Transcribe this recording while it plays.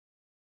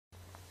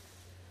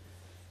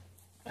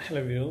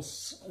Hello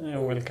viewers,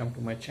 welcome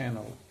to my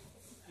channel,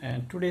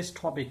 and today's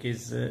topic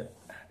is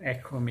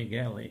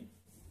acromegaly.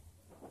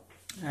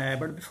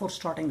 But before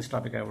starting this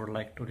topic, I would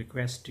like to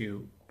request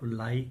you to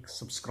like,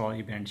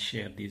 subscribe and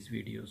share these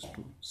videos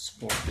to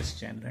support this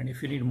channel. And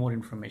if you need more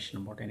information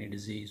about any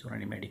disease or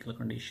any medical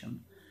condition,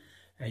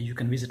 you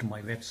can visit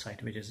my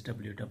website, which is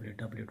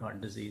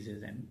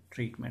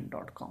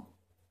www.diseasesandtreatment.com.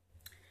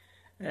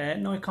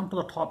 Now I come to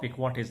the topic,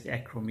 what is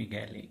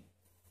acromegaly?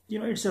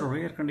 It's a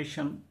rare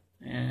condition,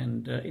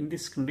 and in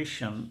this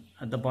condition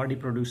the body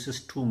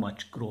produces too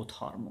much growth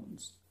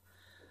hormones,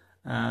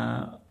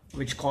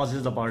 which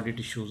causes the body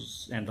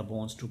tissues and the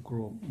bones to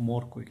grow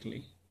more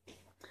quickly,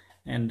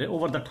 and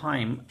over the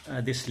time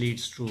this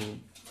leads to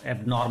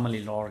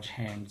abnormally large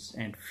hands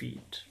and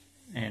feet,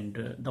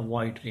 and the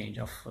wide range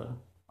of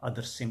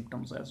other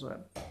symptoms as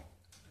well.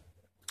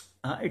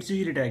 It's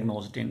usually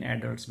diagnosed in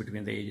adults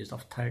between the ages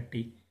of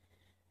 30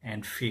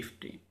 and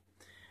 50,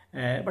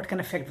 but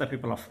can affect the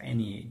people of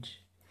any age.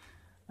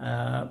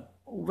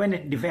 When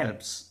it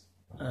develops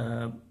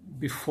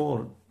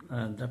before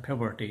the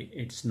puberty,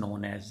 it's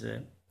known as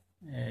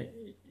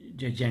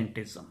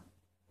gigantism.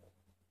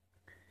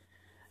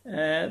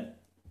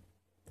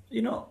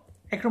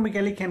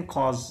 Acromegaly can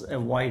cause a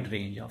wide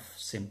range of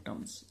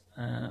symptoms,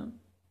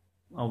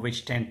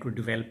 which tend to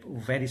develop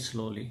very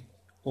slowly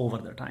over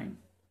the time.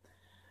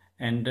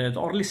 And the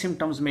early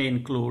symptoms may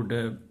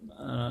include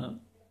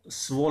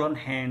swollen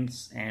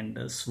hands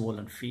and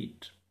swollen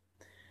feet,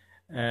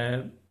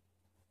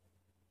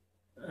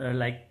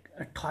 like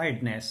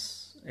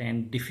tiredness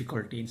and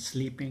difficulty in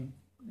sleeping,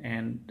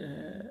 and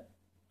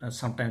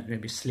sometimes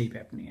maybe sleep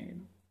apnea.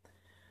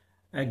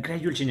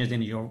 Gradual changes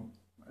in your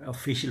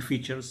facial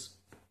features,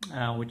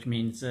 which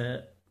means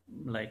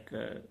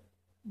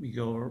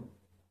your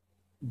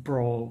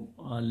brow,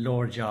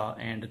 lower jaw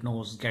and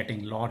nose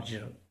getting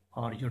larger,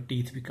 or your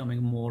teeth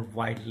becoming more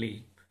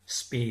widely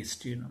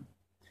spaced.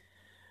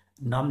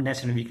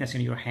 Numbness and weakness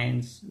in your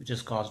hands, which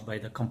is caused by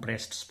the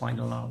compressed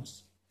spinal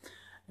nerves.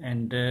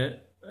 And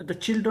the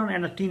children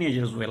and the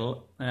teenagers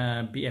will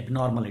be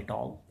abnormally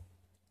tall.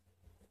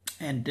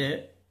 And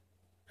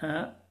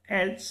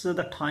as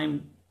the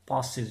time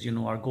passes,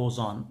 or goes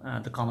on,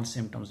 the common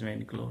symptoms may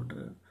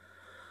include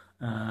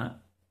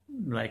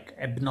like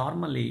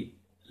abnormally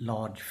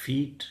large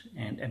feet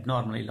and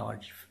abnormally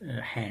large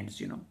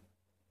hands,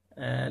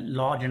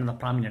 large and the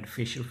prominent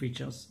facial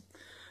features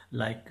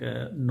like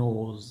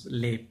nose,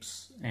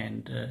 lips,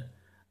 and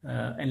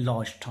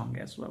enlarged tongue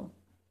as well.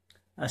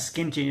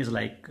 Skin changes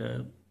like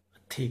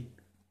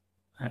thick,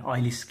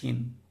 oily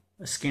skin,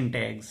 skin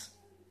tags,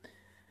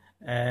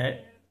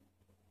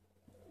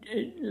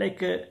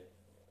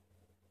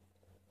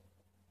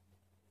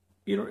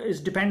 it's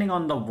depending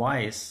on the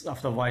voice,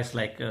 as a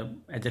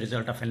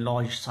result of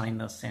enlarged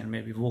sinus and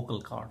maybe vocal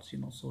cords,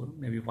 so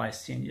maybe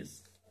voice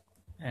changes,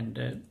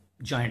 and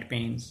joint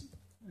pains,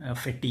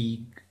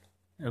 fatigue,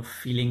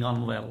 feeling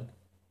unwell,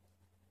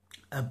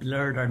 a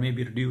blurred or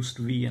maybe reduced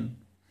vision,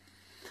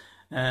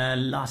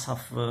 loss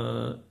of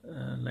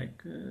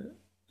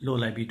low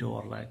libido,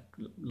 or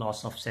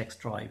loss of sex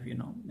drive,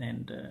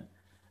 and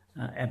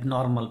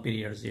abnormal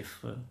periods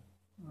if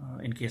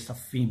in case of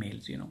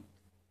females,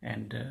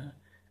 and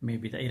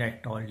maybe the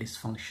erectile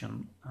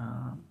dysfunction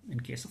in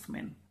case of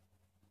men.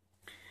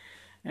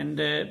 And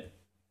the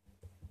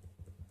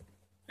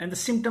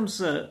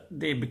symptoms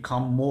they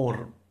become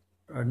more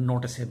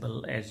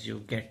noticeable as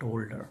you get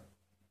older,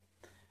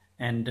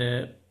 and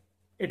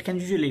it can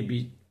usually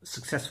be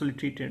successfully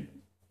treated,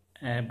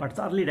 but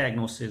the early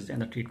diagnosis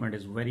and the treatment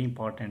is very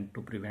important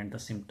to prevent the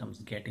symptoms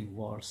getting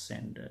worse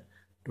and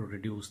to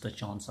reduce the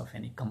chance of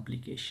any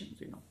complications.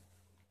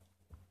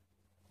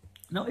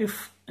 Now,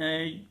 if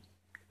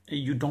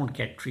you don't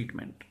get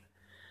treatment,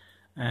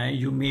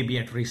 you may be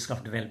at risk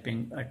of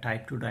developing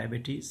type 2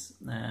 diabetes,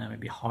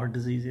 maybe heart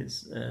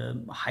diseases,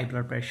 high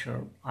blood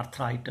pressure,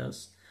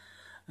 arthritis,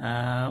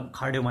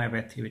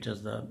 cardiomyopathy, which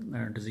is the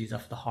disease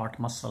of the heart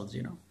muscles,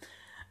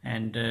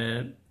 and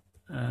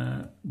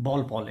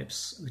ball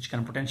polyps, which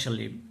can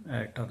potentially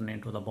turn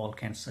into the ball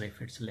cancer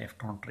if it's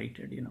left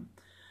untreated,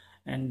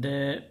 and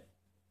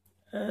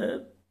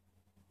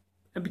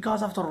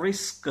because of the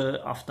risk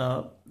of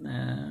the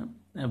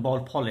ball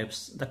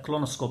polyps, the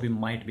colonoscopy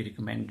might be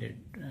recommended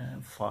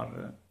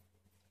for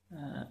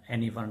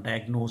anyone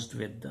diagnosed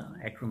with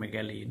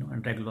acromegaly,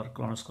 and regular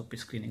colonoscopy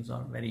screenings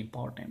are very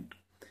important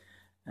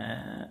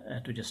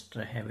to just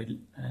have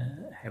an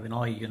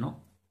eye,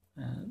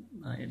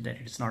 that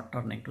it's not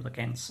turning to the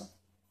cancer.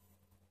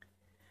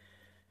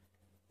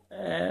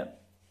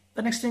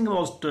 The next thing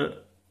was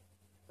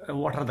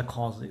what are the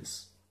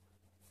causes?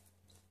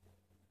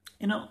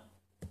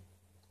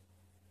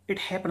 It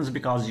happens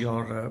because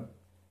your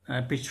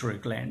pituitary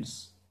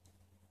glands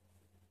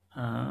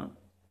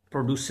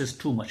produces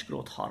too much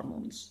growth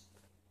hormones,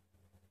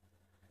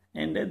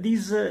 and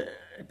these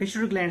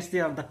pituitary glands,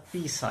 they are the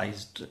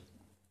pea-sized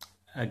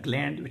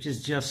gland which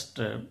is just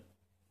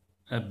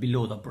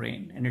below the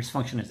brain, and its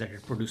function is that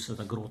it produces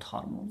the growth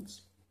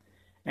hormones.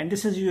 And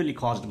this is usually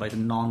caused by the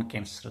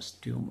non-cancerous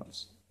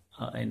tumors,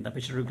 in the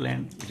pituitary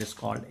gland, which is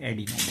called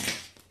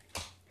adenoma.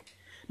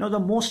 Now, the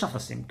most of the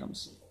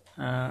symptoms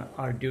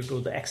are due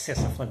to the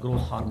excess of the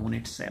growth hormone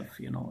itself,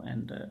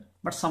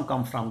 but some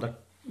come from the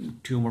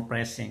tumor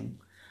pressing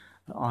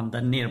on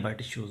the nearby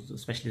tissues,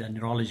 especially the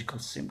neurological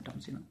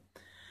symptoms,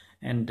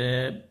 and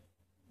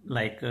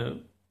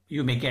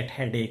you may get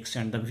headaches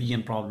and the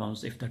vision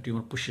problems if the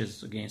tumor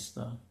pushes against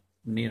the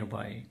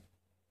nearby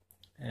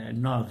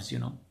nerves,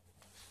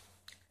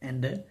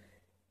 and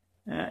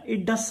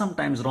it does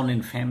sometimes run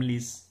in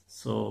families,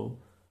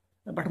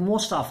 but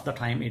most of the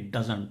time it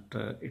doesn't,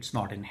 it's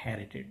not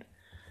inherited.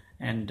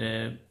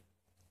 And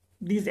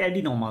these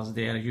adenomas,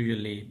 they are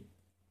usually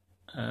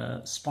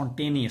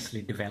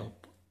spontaneously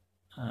develop,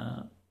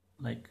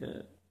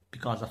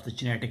 because of the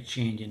genetic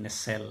change in a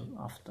cell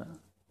of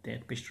their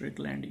pituitary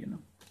gland,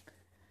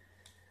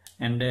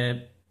 And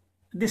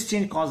this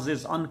change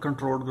causes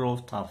uncontrolled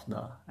growth of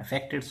the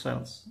affected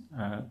cells,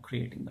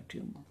 creating the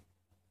tumor.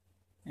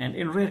 And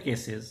in rare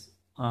cases,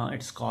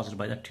 it's caused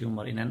by the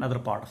tumor in another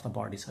part of the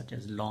body, such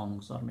as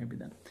lungs or maybe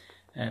the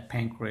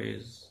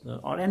pancreas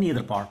or any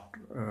other part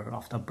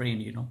of the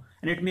brain,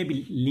 and it may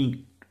be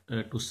linked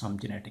to some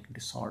genetic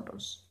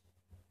disorders.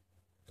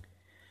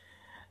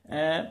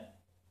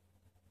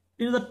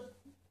 The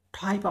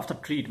type of the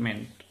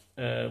treatment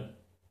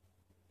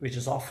which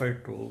is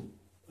offered to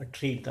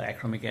treat the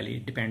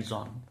acromegaly depends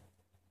on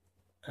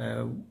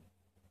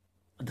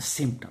the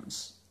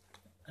symptoms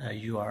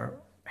you are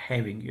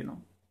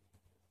having,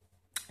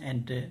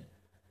 and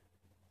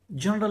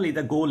generally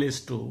the goal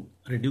is to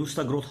reduce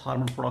the growth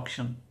hormone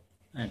production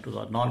to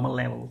the normal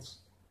levels,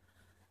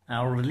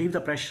 or relieve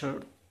the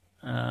pressure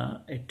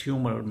a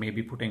tumor may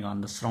be putting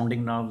on the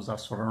surrounding nerves or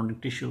surrounding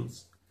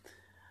tissues,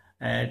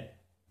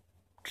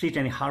 treat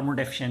any hormone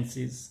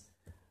deficiencies,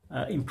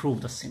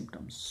 improve the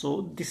symptoms.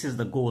 So this is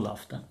the goal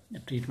of the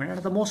treatment,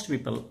 and the most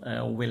people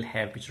will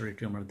have pituitary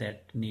tumor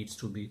that needs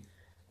to be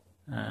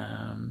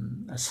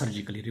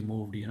surgically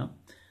removed,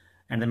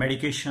 and the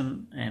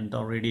medication and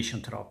the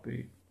radiation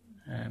therapy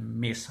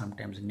may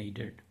sometimes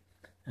needed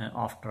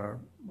after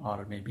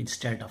or maybe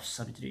instead of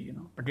surgery,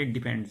 but it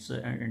depends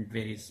and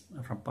varies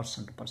from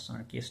person to person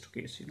and case to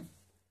case,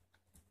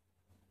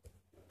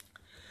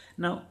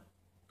 Now,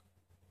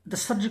 the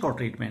surgical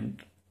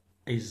treatment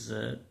is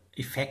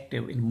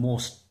effective in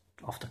most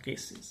of the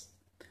cases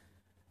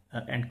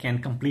and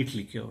can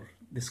completely cure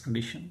this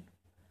condition.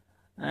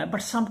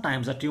 But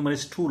sometimes a tumor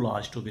is too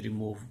large to be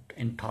removed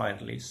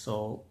entirely,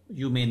 so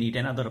you may need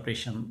another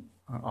operation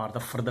or the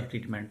further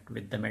treatment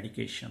with the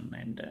medication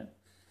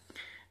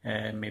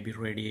and maybe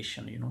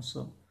radiation,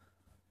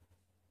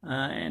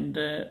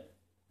 a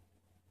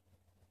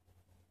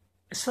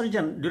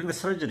surgeon, during the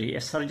surgery,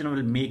 a surgeon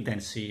will make the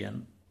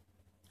incision,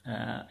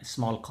 a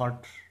small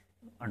cut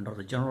under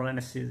the general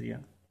anesthesia,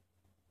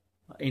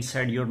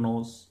 inside your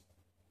nose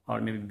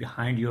or maybe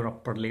behind your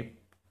upper lip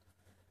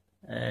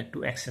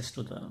to access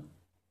to the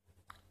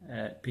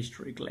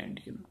pituitary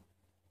gland,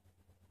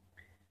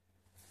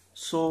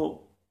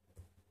 So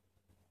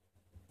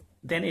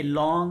then a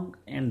long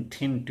and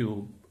thin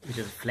tube, which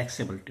is a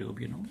flexible tube,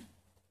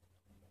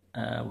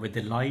 with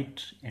the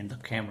light and the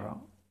camera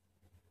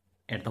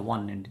at the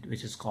one end,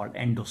 which is called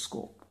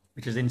endoscope,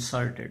 which is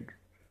inserted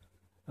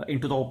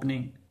into the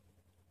opening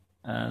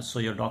so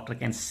your doctor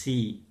can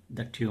see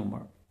the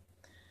tumor.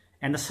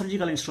 And the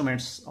surgical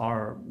instruments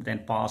are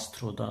then passed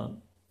through the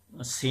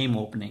same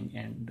opening,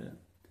 and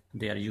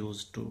they are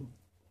used to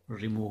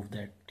remove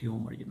that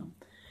tumor,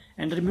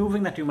 And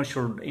removing the tumor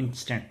should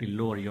instantly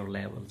lower your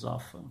levels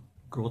of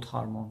growth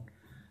hormone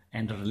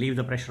and relieve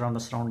the pressure on the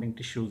surrounding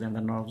tissues and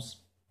the nerves.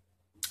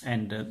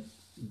 And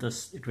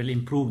it will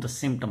improve the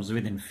symptoms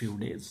within few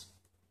days.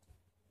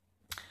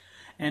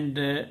 And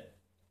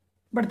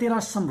but there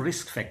are some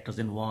risk factors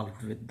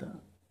involved with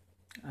the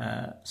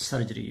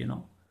surgery,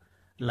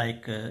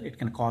 like it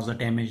can cause a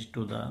damage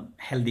to the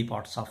healthy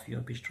parts of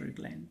your pituitary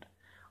gland,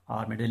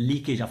 or maybe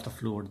leakage of the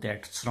fluid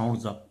that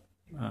surrounds up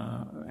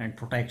and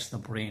protects the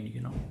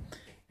brain,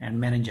 and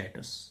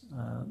meningitis.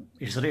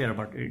 It's rare,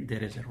 but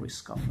there is a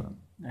risk of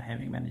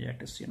having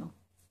meningitis,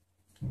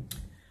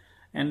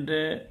 And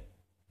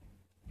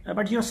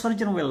but your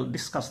surgeon will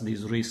discuss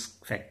these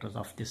risk factors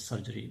of this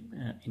surgery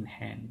in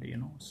hand,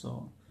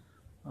 so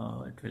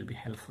it will be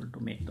helpful to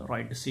make the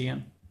right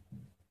decision.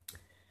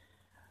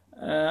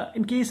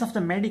 In case of the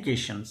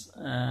medications,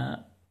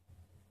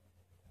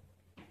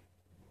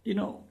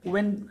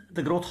 when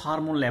the growth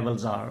hormone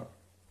levels are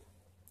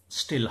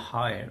still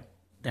higher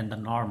than the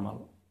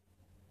normal,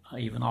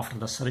 even after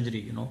the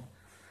surgery,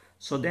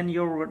 so then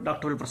your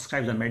doctor will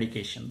prescribe the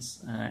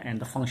medications, and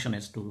the function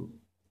is to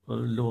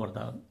lower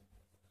the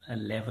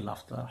level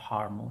of the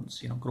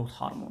hormones, growth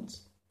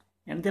hormones.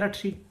 And there are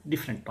three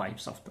different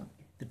types of the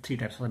three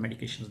types of the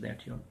medications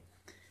that your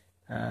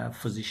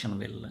physician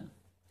will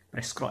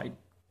prescribe.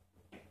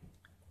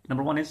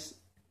 Number one is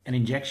an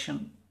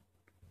injection,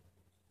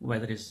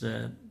 whether it's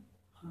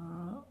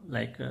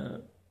like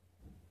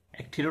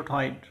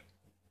actirotoid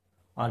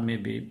or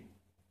maybe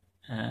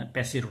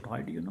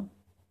pasirotoid,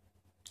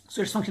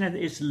 So its function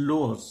is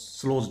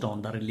slows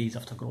down the release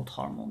of the growth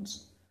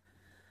hormones.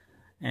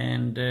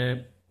 And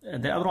the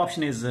other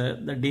option is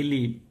the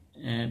daily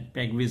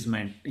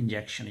pegvisment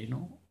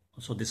injection,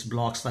 So this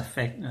blocks the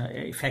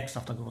effects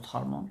of the growth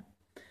hormone.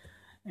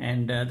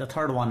 And the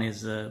third one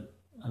is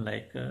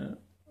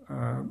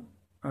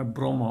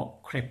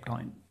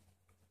bromocriptine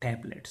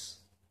tablets.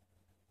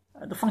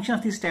 The function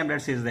of these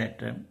tablets is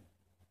that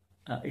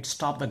it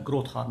stops the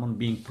growth hormone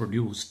being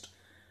produced,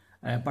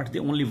 but they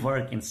only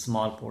work in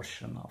small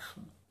portion of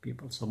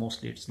people, so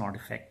mostly it's not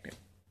effective.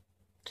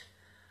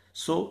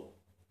 So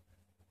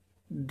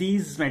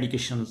these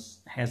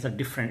medications has the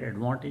different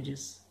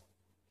advantages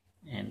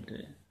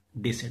and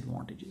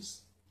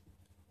disadvantages,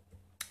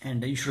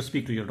 and you should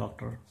speak to your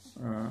doctor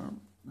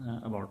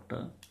about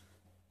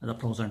the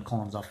pros and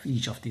cons of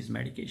each of these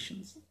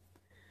medications.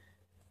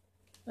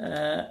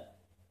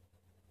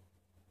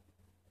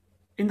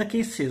 In the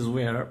cases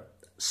where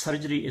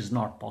surgery is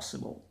not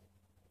possible,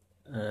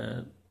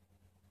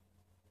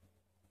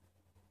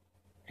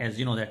 as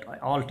you know that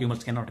all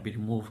tumors cannot be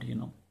removed,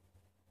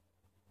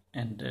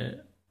 and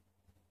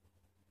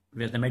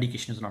where the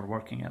medication is not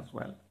working as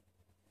well.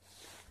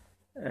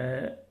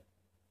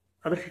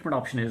 Other treatment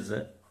option is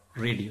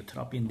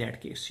radiotherapy in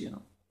that case,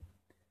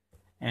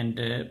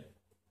 and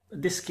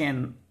this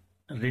can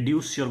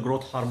reduce your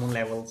growth hormone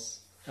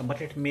levels,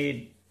 but it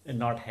may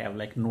not have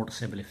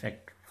noticeable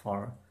effect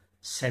for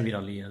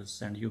several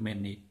years, and you may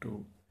need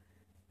to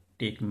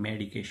take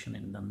medication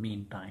in the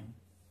meantime.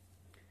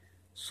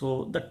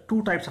 So the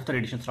two types of the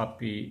radiation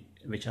therapy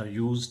which are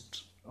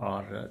used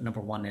are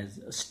number one is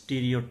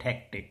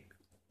stereotactic,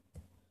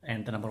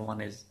 and the number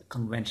one is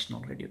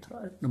conventional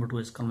radiotherapy. Number two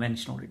is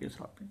conventional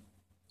radiotherapy.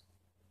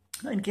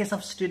 Now, in case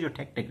of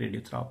stereotactic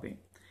radiotherapy,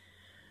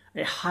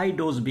 a high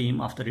dose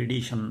beam of the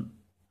radiation,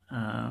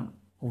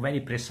 very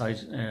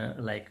precise,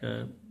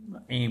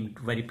 aimed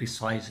very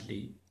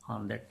precisely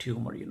on that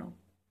tumor,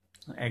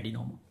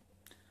 adenoma,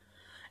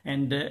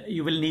 and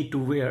you will need to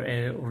wear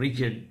a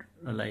rigid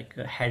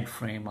a head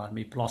frame or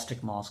maybe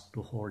plastic mask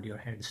to hold your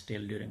head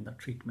still during the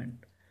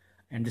treatment,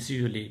 and this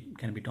usually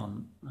can be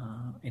done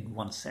in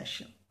one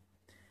session.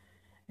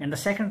 And the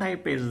second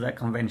type is the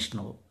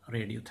conventional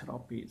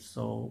radiotherapy.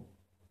 So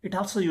it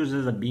also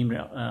uses a beam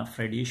of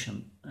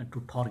radiation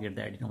to target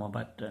the adenoma,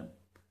 but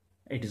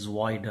it is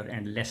wider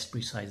and less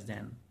precise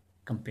than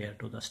compared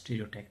to the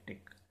stereotactic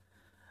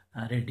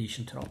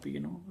radiation therapy,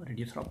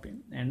 radiotherapy.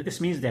 And this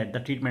means that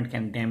the treatment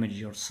can damage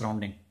your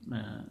surrounding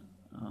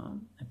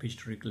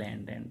pituitary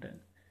gland and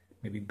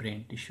maybe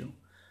brain tissue.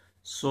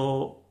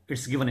 So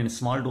it's given in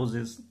small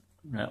doses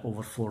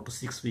over 4 to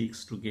 6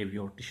 weeks to give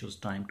your tissues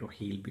time to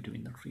heal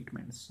between the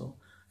treatments. So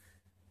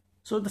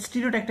the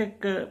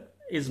stereotactic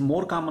is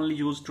more commonly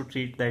used to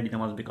treat the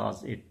adenomas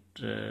because it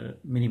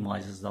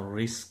minimizes the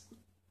risk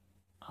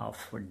of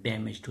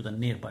damage to the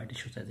nearby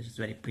tissues, as it is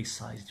very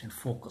precise and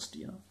focused,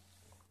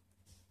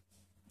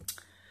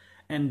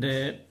 And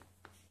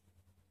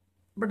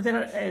but there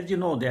are, as you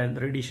know, the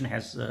radiation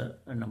has a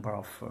number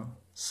of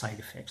side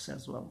effects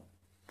as well.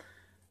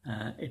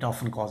 It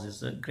often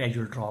causes a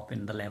gradual drop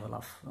in the level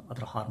of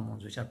other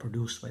hormones which are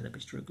produced by the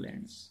pituitary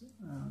glands.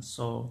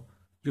 So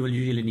you will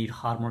usually need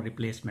hormone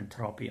replacement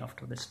therapy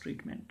after this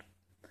treatment.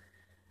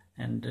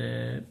 And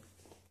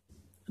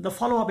the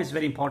follow-up is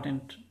very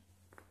important,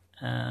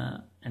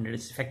 and it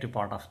is effective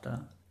part of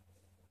the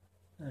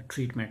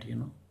treatment,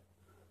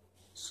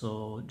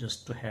 So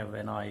just to have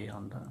an eye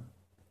on the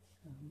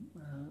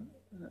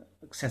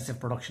excessive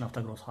production of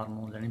the growth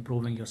hormones and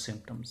improving your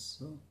symptoms.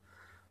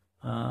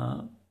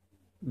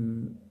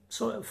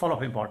 So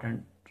follow-up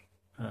important.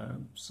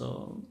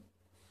 So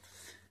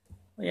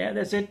yeah,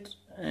 that's it.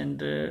 And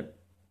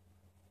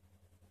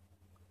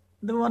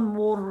the one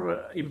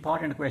more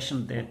important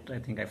question that I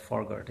think I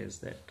forgot is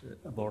that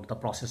about the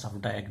process of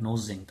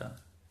diagnosing the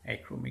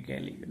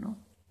acromegaly,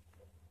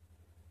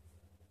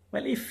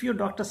 Well, if your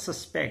doctor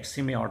suspects,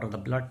 he may order the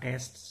blood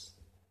tests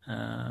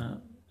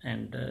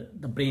and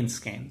the brain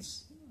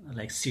scans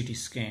like CT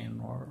scan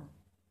or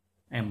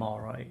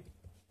MRI.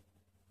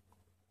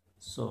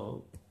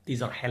 So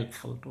these are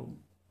helpful to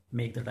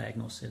make the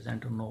diagnosis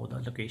and to know the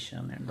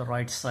location and the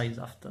right size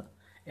of the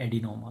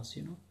adenomas,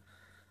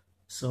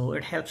 So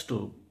it helps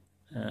to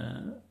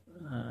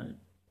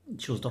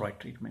choose the right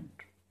treatment.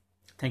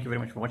 Thank you very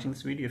much for watching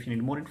this video. If you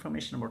need more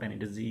information about any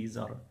disease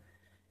or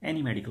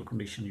any medical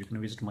condition, you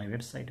can visit my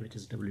website, which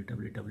is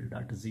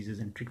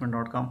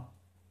www.diseasesandtreatment.com.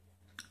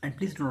 And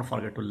please do not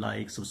forget to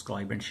like,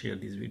 subscribe, and share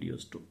these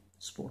videos to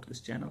support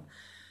this channel.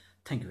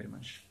 Thank you very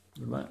much.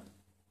 Goodbye.